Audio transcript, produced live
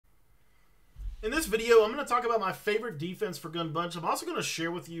In this video, I'm going to talk about my favorite defense for gun bunch. I'm also going to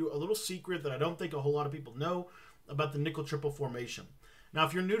share with you a little secret that I don't think a whole lot of people know about the nickel triple formation. Now,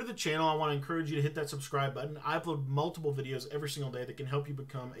 if you're new to the channel, I want to encourage you to hit that subscribe button. I upload multiple videos every single day that can help you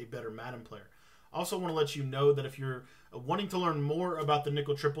become a better Madden player. I also want to let you know that if you're wanting to learn more about the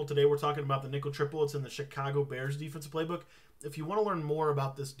nickel triple, today we're talking about the nickel triple. It's in the Chicago Bears defensive playbook. If you want to learn more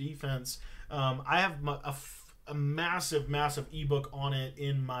about this defense, I have a massive ebook on it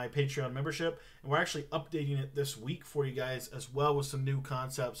in my Patreon membership, and we're actually updating it this week for you guys as well with some new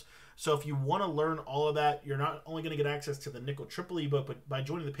concepts. So if you want to learn all of that, you're not only going to get access to the nickel triple ebook, but by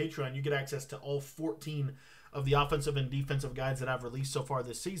joining the Patreon, you get access to all 14 of the offensive and defensive guides that I've released so far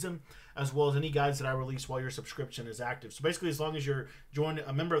this season, as well as any guides that I release while your subscription is active. So basically, as long as you're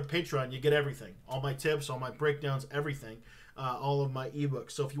a member of the Patreon, you get everything, all my tips, all my breakdowns, everything. All of my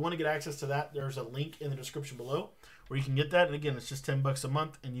ebooks. So if you want to get access to that, there's a link in the description below where you can get that. And again, it's just $10 a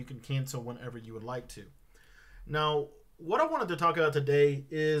month, and you can cancel whenever you would like to. Now, what I wanted to talk about today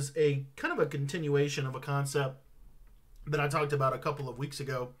is a kind of a continuation of a concept that I talked about a couple of weeks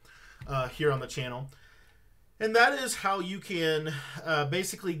ago here on the channel. And that is how you can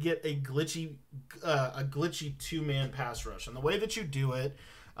basically get a glitchy two-man pass rush. And the way that you do it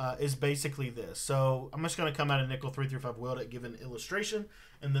is basically this. So I'm just going to come out of nickel 3-5 wheel to give an illustration,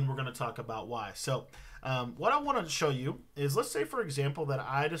 and then we're going to talk about why. So what I want to show you is, let's say, for example, that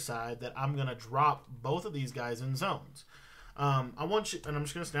I decide that I'm going to drop both of these guys in zones. I want you, and I'm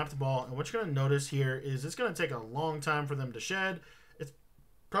just going to snap the ball, and what you're going to notice here is it's going to take a long time for them to shed. It's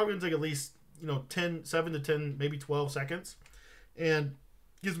probably going to take at least 7 to 10, maybe 12 seconds, and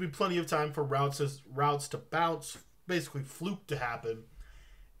gives me plenty of time for routes to bounce, basically fluke to happen.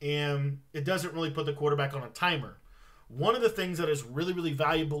 And it doesn't really put the quarterback on a timer. One of the things that is really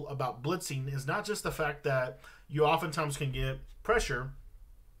valuable about blitzing is not just the fact that you oftentimes can get pressure,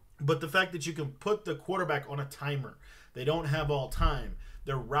 but the fact that you can put the quarterback on a timer. They don't have all time.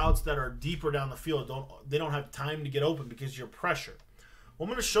 Their routes that are deeper down the field, they don't have time to get open because you're pressure. Well, I'm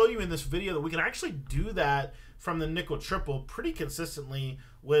going to show you in this video that we can actually do that from the nickel triple pretty consistently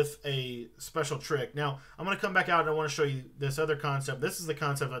with a special trick. Now, I'm going to come back out and I want to show you this other concept. This is the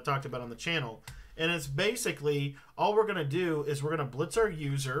concept I talked about on the channel. And it's basically, all we're going to do is we're going to blitz our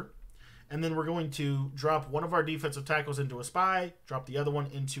user, and then we're going to drop one of our defensive tackles into a spy, drop the other one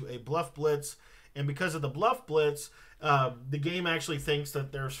into a bluff blitz. And because of the bluff blitz, the game actually thinks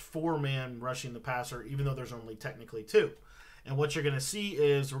that there's 4-man rushing the passer, even though there's only technically 2. And what you're going to see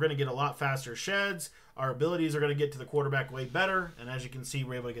is we're going to get a lot faster sheds. Our abilities are going to get to the quarterback way better. And as you can see,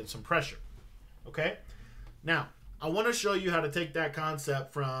 we're able to get some pressure. Okay? Now, I want to show you how to take that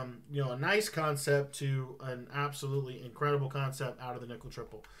concept from, a nice concept to an absolutely incredible concept out of the nickel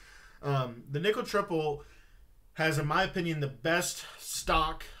triple. The nickel triple has, in my opinion, the best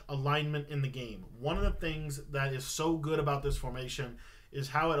stock alignment in the game. One of the things that is so good about this formation is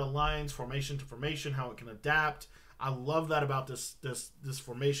how it aligns formation to formation, how it can adapt. I love that about this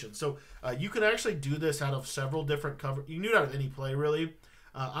formation. So you can actually do this out of several different cover. You can do it out of any play, really.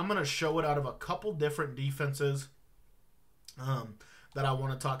 I'm going to show it out of a couple different defenses that I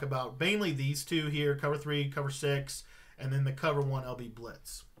want to talk about. Mainly these two here, cover 3, cover 6, and then the cover 1 LB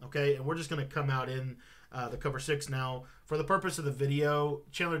blitz. Okay, and we're just going to come out in the cover 6 now. For the purpose of the video,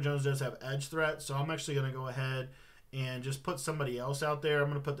 Chandler Jones does have edge threat, so I'm actually going to go ahead and just put somebody else out there. I'm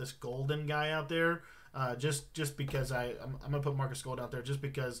going to put this golden guy out there. Just because I'm going to put Marcus Gold out there just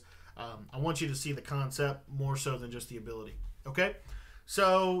because I want you to see the concept more so than just the ability. Okay?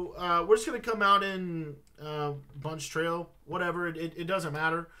 So we're just going to come out in bunch trail, whatever. It doesn't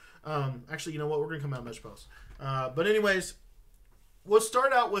matter. Actually, you know what? We're going to come out in mesh post. But anyways, we'll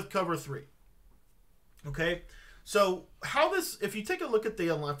start out with cover 3. Okay? So if you take a look at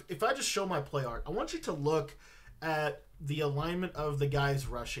if I just show my play art, I want you to look at the alignment of the guys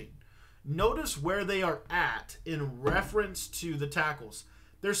rushing. Notice where they are at in reference to the tackles.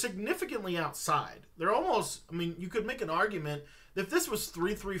 They're significantly outside. They're almost, you could make an argument that if this was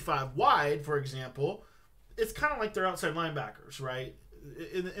 3-3-5 wide, for example, it's kind of like they're outside linebackers, right?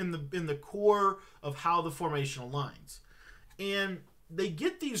 In the core of how the formation aligns. And they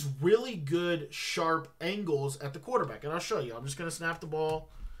get these really good, sharp angles at the quarterback. And I'll show you. I'm just going to snap the ball,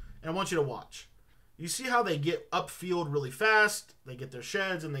 and I want you to watch. You see how they get upfield really fast, they get their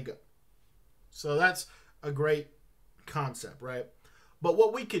sheds, and they go. So that's a great concept, right? But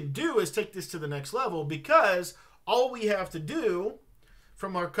what we can do is take this to the next level, because all we have to do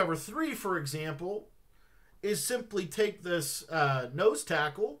from our cover 3, for example, is simply take this nose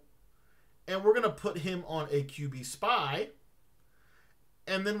tackle, and we're going to put him on a QB spy,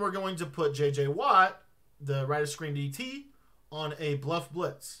 and then we're going to put J.J. Watt, the right of screen DT, on a bluff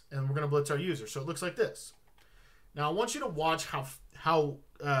blitz, and we're going to blitz our user. So it looks like this. Now I want you to watch how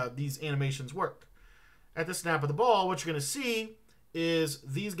these animations work. At the snap of the ball, what you're going to see is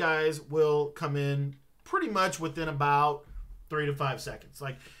these guys will come in pretty much within about 3 to 5 seconds.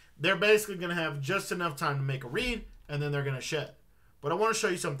 Like, they're basically going to have just enough time to make a read, and then they're going to shed. But I want to show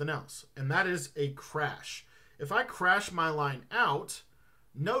you something else, and that is a crash. If I crash my line out,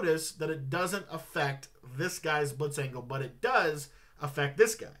 notice that it doesn't affect this guy's blitz angle, but it does affect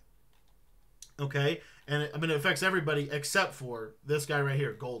this guy. Okay? And it affects everybody except for this guy right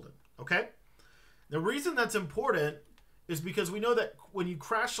here, Golden. Okay? The reason that's important is because we know that when you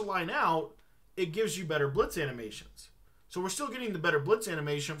crash the line out, it gives you better blitz animations. So we're still getting the better blitz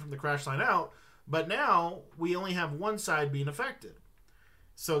animation from the crash line out, but now we only have one side being affected.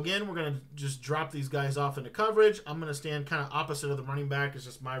 So again, we're going to just drop these guys off into coverage. I'm going to stand kind of opposite of the running back. It's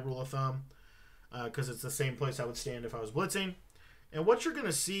just my rule of thumb because it's the same place I would stand if I was blitzing. And what you're going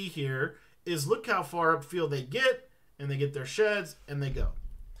to see here is look how far upfield they get, and they get their sheds, and they go.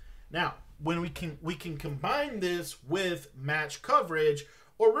 Now, when we can combine this with match coverage,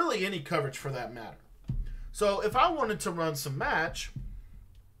 or really any coverage for that matter. So if I wanted to run some match,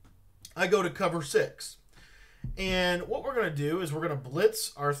 I go to cover 6. And what we're going to do is we're going to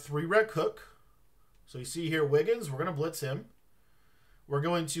blitz our 3-rec hook. So you see here Wiggins, we're going to blitz him. We're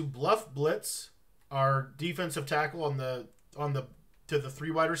going to bluff blitz our defensive tackle to the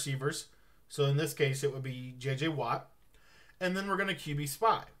 3 wide receivers. So in this case, it would be J.J. Watt. And then we're going to QB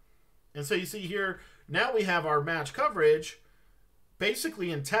spy. And so you see here, now we have our match coverage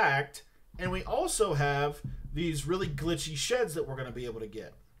basically intact. And we also have these really glitchy sheds that we're going to be able to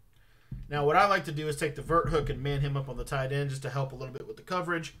get. Now, what I like to do is take the vert hook and man him up on the tight end just to help a little bit with the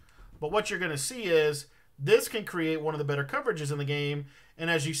coverage. But what you're going to see is this can create one of the better coverages in the game. And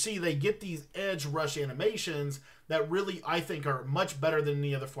as you see, they get these edge rush animations that really, I think, are much better than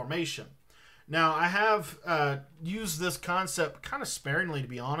any other formation. Now, I have used this concept kind of sparingly, to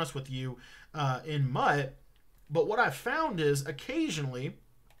be honest with you, in MUT. But what I've found is occasionally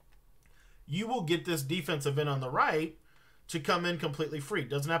you will get this defensive end on the right to come in completely free.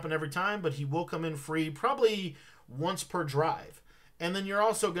 Doesn't happen every time, but he will come in free probably once per drive. And then you're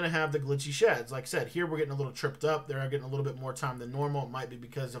also going to have the glitchy sheds. Like I said, here we're getting a little tripped up. They're getting a little bit more time than normal. It might be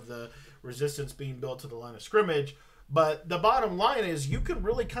because of the resistance being built to the line of scrimmage. But the bottom line is you can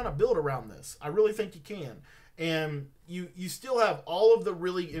really kind of build around this. I really think you can. And you still have all of the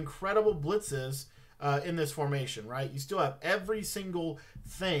really incredible blitzes in this formation, right? You still have every single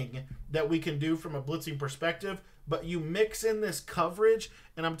thing that we can do from a blitzing perspective, but you mix in this coverage,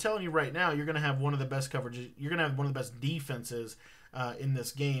 and I'm telling you right now, you're going to have one of the best coverages. You're going to have one of the best defenses in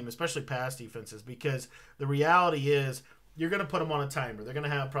this game, especially pass defenses, because the reality is you're going to put them on a timer. They're going to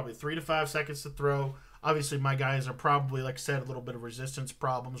have probably 3 to 5 seconds to throw. Obviously, my guys are probably, like I said, a little bit of resistance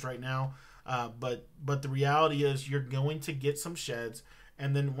problems right now, but the reality is you're going to get some sheds,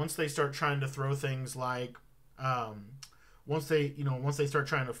 and then once they start trying to throw things like once they start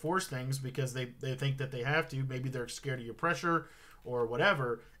trying to force things because they think that they have to, maybe they're scared of your pressure or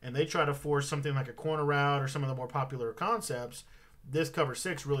whatever, and they try to force something like a corner route or some of the more popular concepts, this cover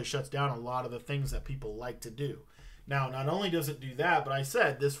 6 really shuts down a lot of the things that people like to do. Now, not only does it do that, but I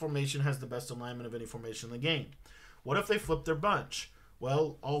said this formation has the best alignment of any formation in the game. What if they flip their bunch?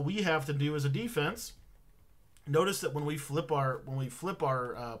 Well, all we have to do as a defense, notice that when we flip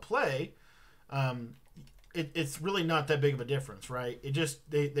our play, it's really not that big of a difference, right? It just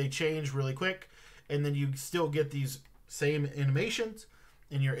they change really quick, and then you still get these same animations,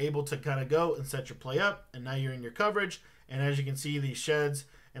 and you're able to kind of go and set your play up, and now you're in your coverage. And as you can see, these sheds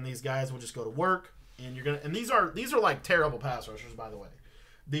and these guys will just go to work, and you're gonna. And these are like terrible pass rushers, by the way.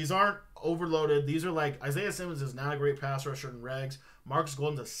 These aren't overloaded. These are like Isaiah Simmons is not a great pass rusher in regs. Marcus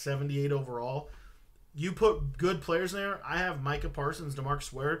Golden's a 78 overall. You put good players in there. I have Micah Parsons,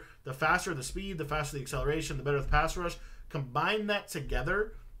 DeMarcus Ware. The faster the speed, the faster the acceleration, the better the pass rush. Combine that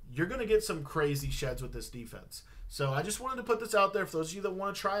together, you're going to get some crazy sheds with this defense. So I just wanted to put this out there for those of you that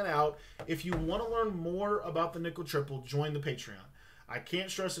want to try it out. If you want to learn more about the nickel triple, join the Patreon. I can't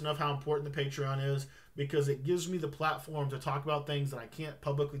stress enough how important the Patreon is because it gives me the platform to talk about things that I can't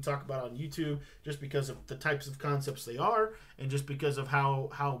publicly talk about on YouTube just because of the types of concepts they are and just because of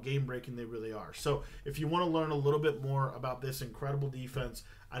how game-breaking they really are. So if you want to learn a little bit more about this incredible defense,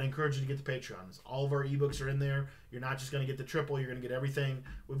 I'd encourage you to get the Patreon. All of our ebooks are in there. You're not just going to get the triple, you're going to get everything.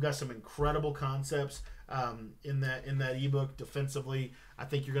 We've got some incredible concepts in that ebook defensively. I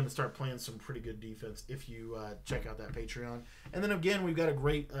think you're going to start playing some pretty good defense if you check out that Patreon. And then again, we've got a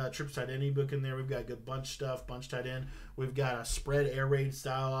great trips tight end ebook in there. We've got good bunch stuff, bunch tight end. We've got a spread air raid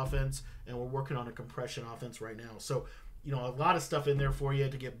style offense, and we're working on a compression offense right now. So you know, a lot of stuff in there for you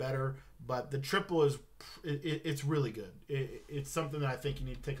to get better. But the triple is, it's really good. It's something that I think you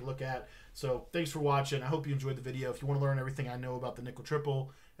need to take a look at. So thanks for watching. I hope you enjoyed the video. If you want to learn everything I know about the nickel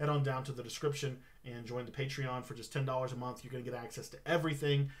triple, head on down to the description and join the Patreon for just $10 a month. You're going to get access to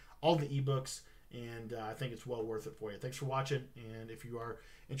everything, all the ebooks, and I think it's well worth it for you. Thanks for watching, and if you are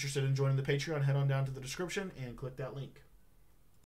interested in joining the Patreon, head on down to the description and click that link.